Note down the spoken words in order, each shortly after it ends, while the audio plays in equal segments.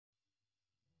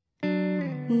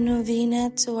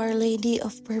Novena to Our Lady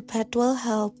of Perpetual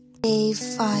Help, Day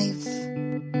 5.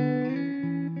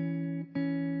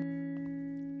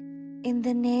 In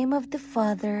the name of the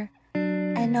Father,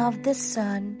 and of the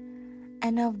Son,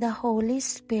 and of the Holy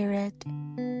Spirit.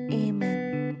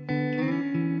 Amen.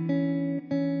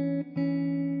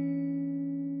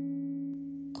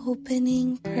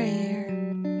 Opening Prayer.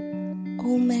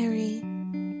 O Mary,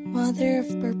 Mother of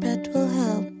Perpetual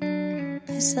Help,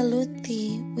 I salute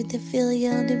Thee with the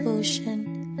filial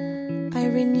devotion. I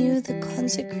renew the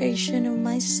consecration of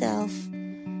myself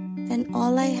and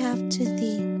all I have to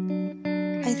Thee.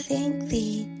 I thank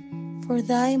Thee for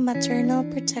Thy maternal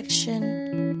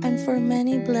protection and for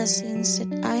many blessings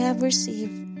that I have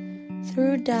received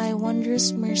through Thy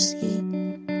wondrous mercy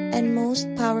and most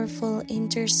powerful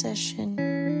intercession.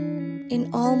 In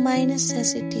all my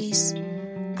necessities,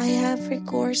 I have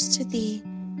recourse to Thee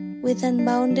with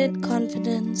unbounded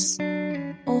confidence.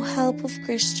 O help of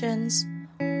Christians,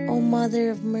 O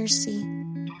Mother of mercy,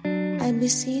 I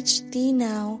beseech Thee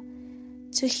now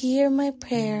to hear my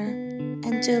prayer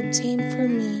and to obtain for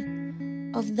me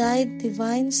of Thy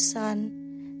divine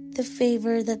Son the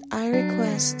favor that I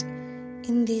request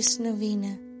in this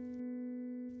novena.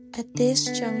 At this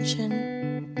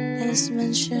junction, let us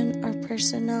mention our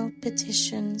personal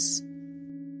petitions.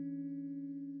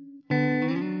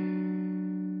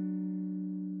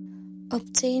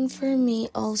 Obtain for me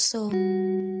also,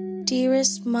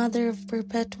 dearest Mother of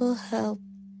Perpetual Help,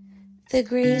 the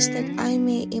grace that I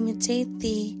may imitate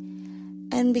Thee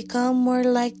and become more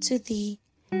like to Thee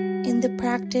in the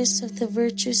practice of the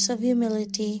virtues of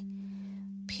humility,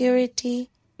 purity,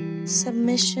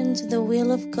 submission to the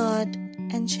will of God,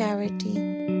 and charity.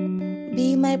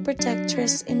 Be my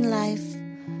protectress in life,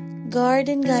 guard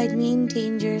and guide me in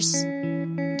dangers,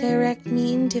 direct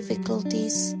me in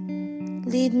difficulties,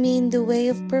 lead me in the way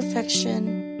of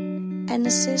perfection, and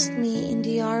assist me in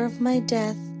the hour of my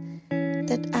death,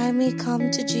 that I may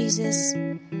come to Jesus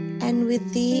and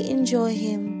with Thee enjoy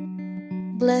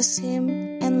Him, bless Him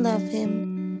and love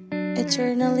Him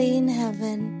eternally in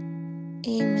heaven.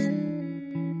 Amen.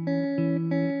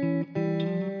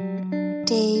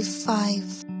 Day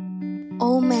 5.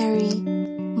 O Mary,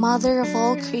 Mother of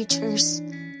all creatures,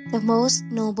 the most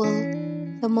noble,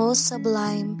 the most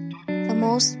sublime, the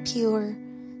most pure,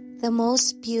 the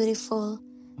most beautiful,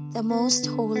 the most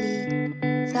holy,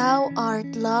 Thou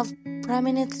art loved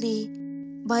preeminently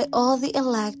by all the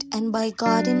elect and by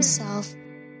God Himself,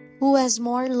 who has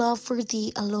more love for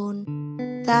Thee alone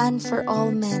than for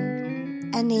all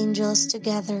men and angels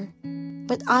together.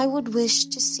 But I would wish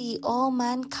to see all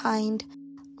mankind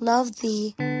love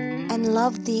Thee and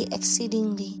love Thee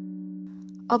exceedingly.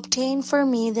 Obtain for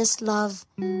me this love,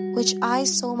 which I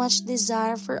so much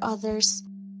desire for others,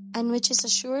 and which is a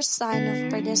sure sign of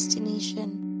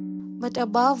predestination. But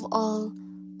above all,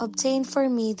 obtain for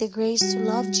me the grace to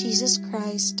love Jesus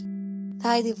Christ,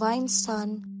 Thy divine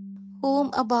Son,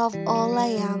 whom above all I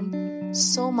am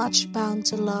so much bound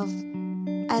to love,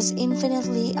 as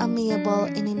infinitely amiable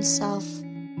in Himself,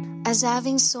 as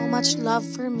having so much love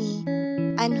for me,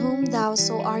 and whom Thou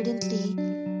so ardently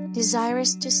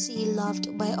desirest to see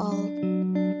loved by all.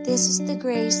 This is the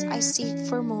grace I seek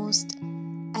for most,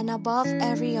 and above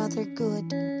every other good.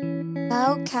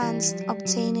 Thou canst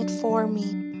obtain it for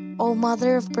me, O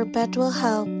Mother of Perpetual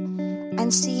Help,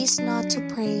 and cease not to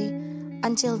pray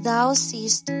until Thou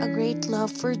seest a great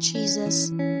love for Jesus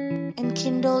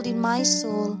enkindled in my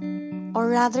soul, or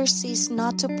rather cease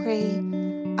not to pray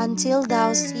until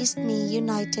Thou seest me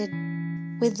united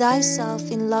with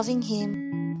Thyself in loving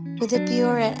Him with a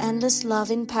pure and endless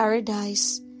love in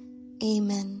paradise.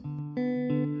 Amen.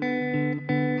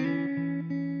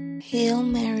 Hail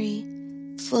Mary,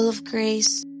 full of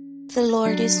grace, the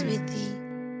Lord is with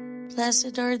Thee.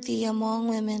 Blessed art Thee among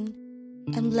women,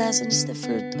 and blessed is the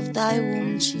fruit of Thy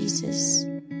womb, Jesus.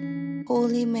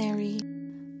 Holy Mary,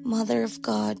 Mother of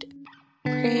God,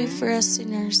 pray for us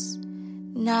sinners,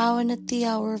 now and at the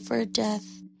hour of our death.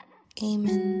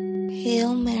 Amen.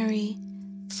 Hail Mary,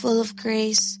 full of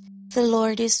grace, the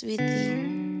Lord is with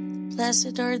Thee.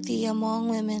 Blessed art Thee among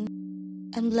women,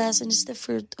 and blessed is the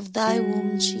fruit of Thy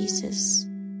womb, Jesus.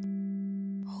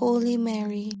 Holy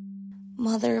Mary,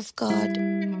 Mother of God,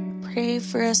 pray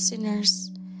for us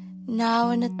sinners, now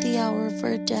and at the hour of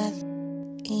our death.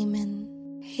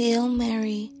 Amen. Hail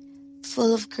Mary,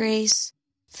 full of grace,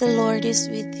 the Lord is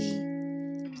with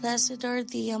Thee. Blessed art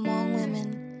Thee among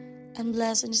women, and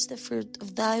blessed is the fruit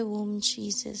of Thy womb,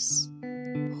 Jesus.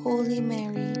 Holy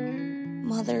Mary,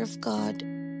 Mother of God,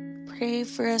 pray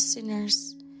for us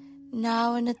sinners,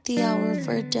 now and at the hour of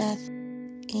our death.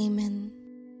 Amen.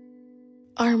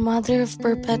 Our Mother of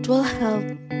Perpetual Help,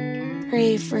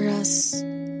 pray for us.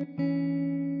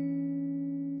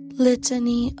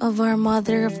 Litany of our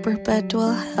Mother of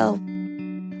Perpetual Help.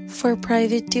 For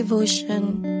private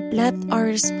devotion, let our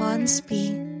response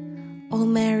be, O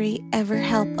Mary, ever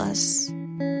help us.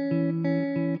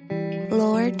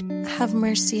 Lord, have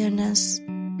mercy on us.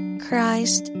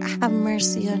 Christ, have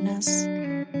mercy on us.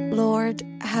 Lord,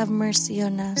 have mercy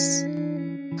on us.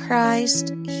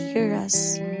 Christ, hear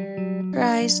us.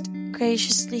 Christ,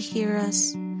 graciously hear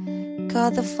us.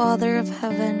 God the Father of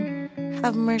heaven,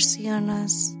 have mercy on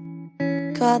us.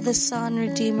 God the Son,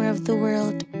 Redeemer of the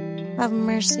world, have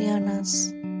mercy on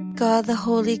us. God the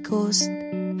Holy Ghost,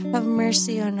 have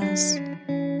mercy on us.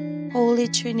 Holy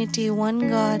Trinity, one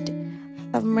God,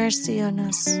 have mercy on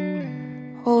us.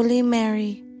 Holy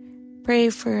Mary, pray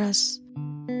for us.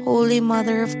 Holy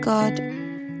Mother of God,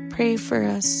 pray for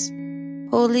us.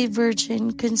 Holy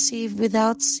Virgin, conceived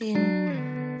without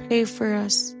sin, pray for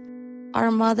us. Our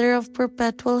Mother of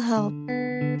Perpetual Help,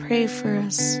 pray for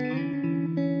us.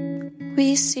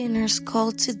 We sinners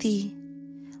call to Thee,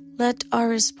 let our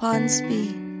response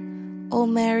be, O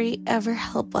Mary, ever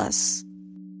help us.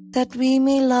 That we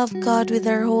may love God with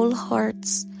our whole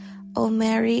hearts, O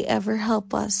Mary, ever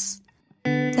help us.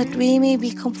 That we may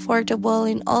be comfortable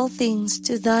in all things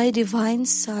to Thy divine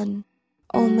Son,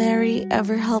 O Mary,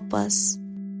 ever help us.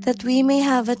 That we may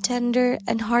have a tender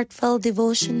and heartfelt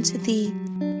devotion to Thee,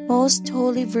 Most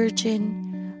Holy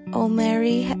Virgin, O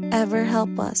Mary, ever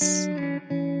help us.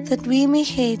 That we may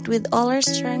hate with all our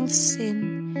strength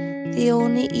sin, the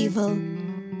only evil,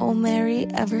 O Mary,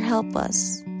 ever help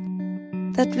us.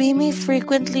 That we may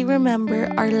frequently remember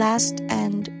our last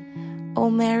end, O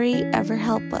Mary, ever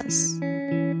help us.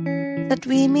 That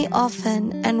we may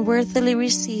often and worthily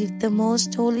receive the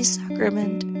most holy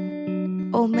sacrament,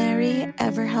 O Mary,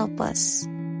 ever help us.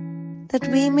 That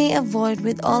we may avoid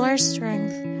with all our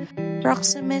strength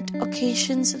proximate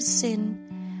occasions of sin,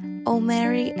 O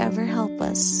Mary, ever help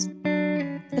us.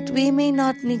 That we may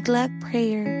not neglect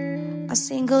prayer a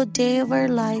single day of our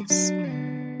lives,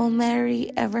 O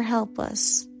Mary, ever help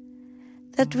us.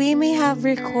 That we may have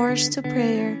recourse to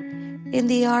prayer in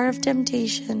the hour of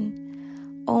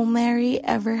temptation, O Mary,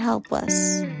 ever help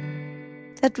us.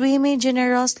 That we may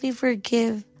generously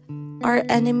forgive our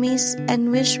enemies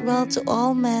and wish well to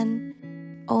all men,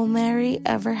 O Mary,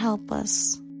 ever help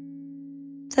us.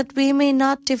 That we may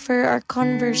not defer our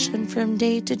conversion from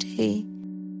day to day,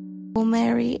 O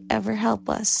Mary, ever help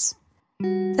us.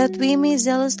 That we may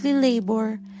zealously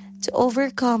labor to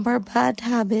overcome our bad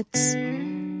habits,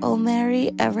 O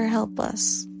Mary, ever help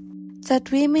us.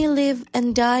 That we may live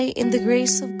and die in the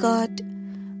grace of God,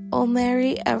 O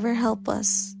Mary, ever help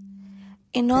us.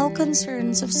 In all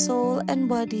concerns of soul and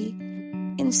body,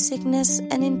 in sickness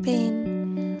and in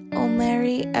pain, O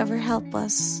Mary, ever help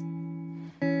us.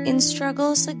 In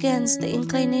struggles against the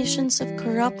inclinations of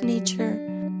corrupt nature,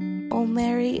 O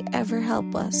Mary, ever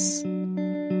help us.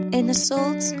 In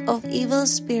assaults of evil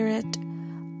spirit,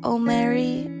 O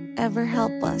Mary, ever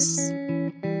help us.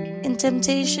 In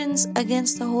temptations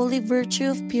against the holy virtue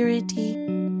of purity,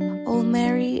 O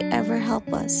Mary, ever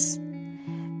help us.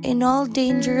 In all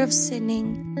danger of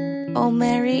sinning, O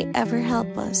Mary, ever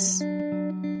help us.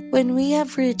 When we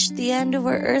have reached the end of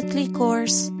our earthly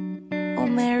course, O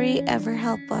Mary, ever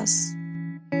help us.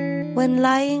 When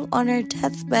lying on our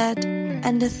deathbed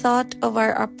and the thought of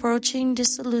our approaching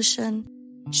dissolution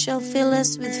shall fill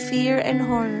us with fear and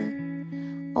horror,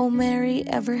 O Mary,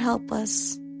 ever help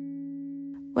us.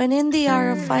 When in the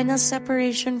hour of final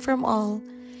separation from all,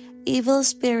 evil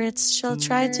spirits shall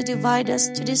try to divide us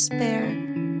to despair,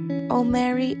 O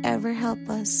Mary, ever help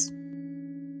us.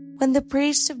 When the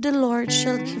priest of the Lord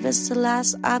shall give us the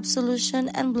last absolution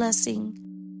and blessing,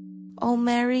 O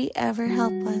Mary, ever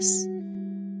help us.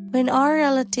 When our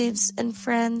relatives and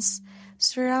friends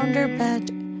surround our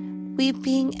bed,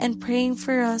 weeping and praying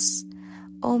for us,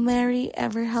 O Mary,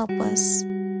 ever help us.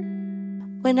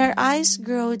 When our eyes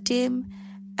grow dim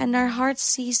and our hearts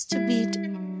cease to beat,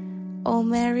 O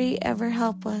Mary, ever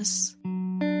help us.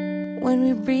 When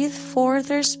we breathe forth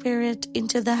our spirit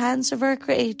into the hands of our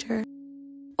Creator,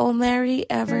 O Mary,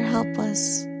 ever help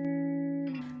us.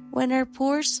 When our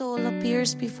poor soul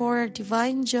appears before our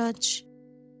divine Judge,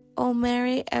 O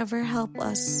Mary, ever help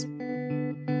us.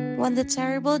 When the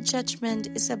terrible judgment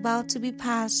is about to be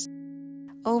passed,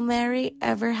 O Mary,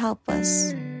 ever help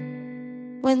us.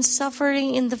 When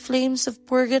suffering in the flames of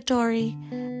purgatory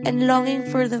and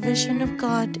longing for the vision of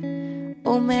God,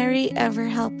 O Mary, ever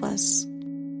help us.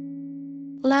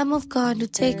 Lamb of God, who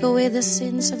take away the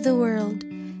sins of the world,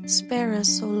 spare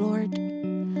us, O Lord.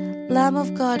 Lamb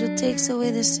of God, who takes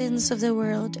away the sins of the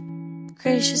world,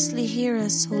 graciously hear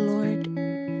us, O Lord.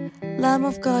 Lamb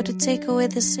of God, who take away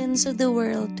the sins of the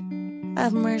world,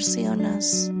 have mercy on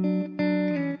us.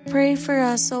 Pray for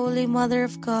us, Holy Mother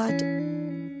of God,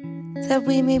 that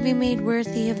we may be made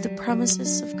worthy of the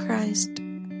promises of Christ.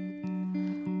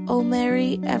 O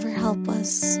Mary, ever help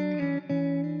us.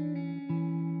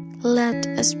 Let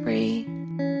us pray.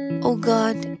 O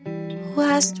God, who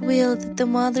hast willed that the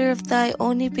mother of thy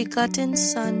only begotten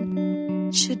Son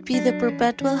should be the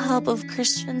perpetual help of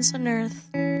Christians on earth,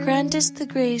 grant us the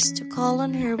grace to call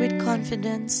on her with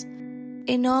confidence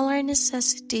in all our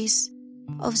necessities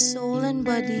of soul and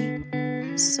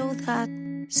body, so that,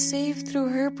 saved through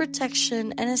her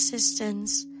protection and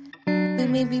assistance, we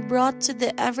may be brought to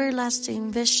the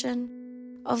everlasting vision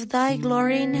of thy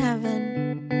glory in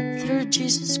heaven, through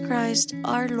Jesus Christ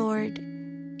our Lord.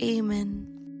 Amen.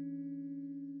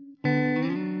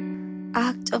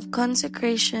 Act of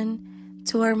consecration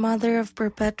to our Mother of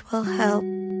Perpetual Help.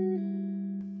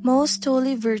 Most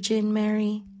Holy Virgin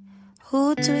Mary,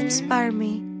 who to inspire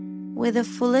me with the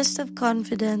fullest of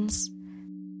confidence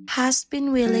hast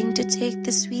been willing to take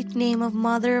the sweet name of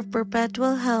Mother of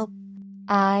Perpetual Help,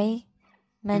 I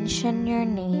mention your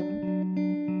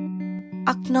name.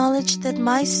 Acknowledge that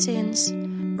my sins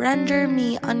render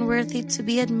me unworthy to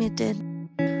be admitted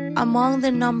among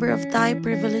the number of thy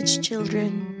privileged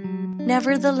children.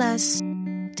 Nevertheless,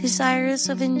 desirous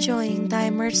of enjoying thy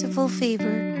merciful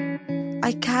favor,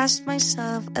 I cast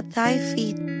myself at thy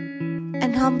feet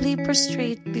and humbly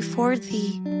prostrate before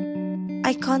thee.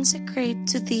 I consecrate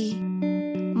to thee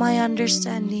my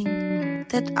understanding,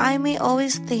 that I may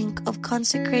always think of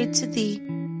consecrate to thee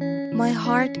my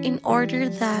heart, in order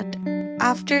that,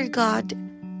 after God,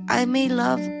 I may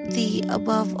love thee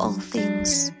above all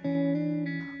things.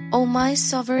 O my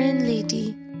sovereign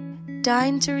Lady,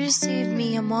 deign to receive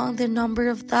me among the number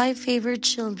of thy favored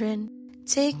children.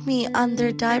 Take me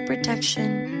under thy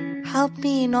protection. Help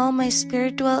me in all my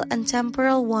spiritual and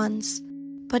temporal wants,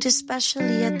 but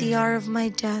especially at the hour of my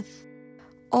death.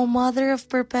 O Mother of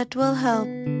Perpetual Help,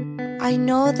 I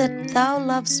know that thou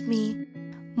lovest me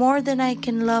more than I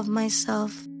can love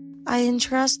myself. I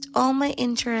entrust all my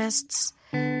interests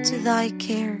to thy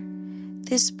care.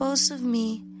 Dispose of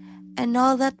me and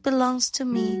all that belongs to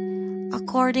me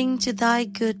according to thy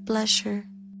good pleasure.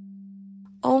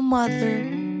 O Mother,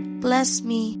 bless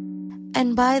me,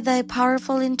 and by thy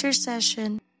powerful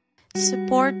intercession,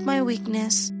 support my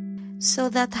weakness, so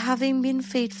that having been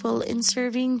faithful in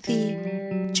serving thee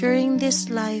during this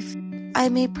life, I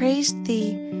may praise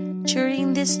thee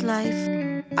during this life.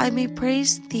 I may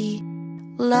praise thee,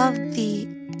 love thee,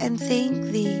 and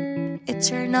thank thee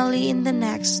eternally in the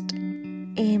next.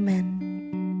 Amen.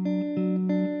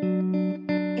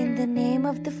 In the name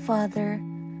of the Father,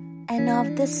 and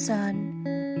of the Son,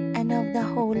 and of the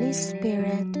Holy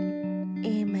Spirit.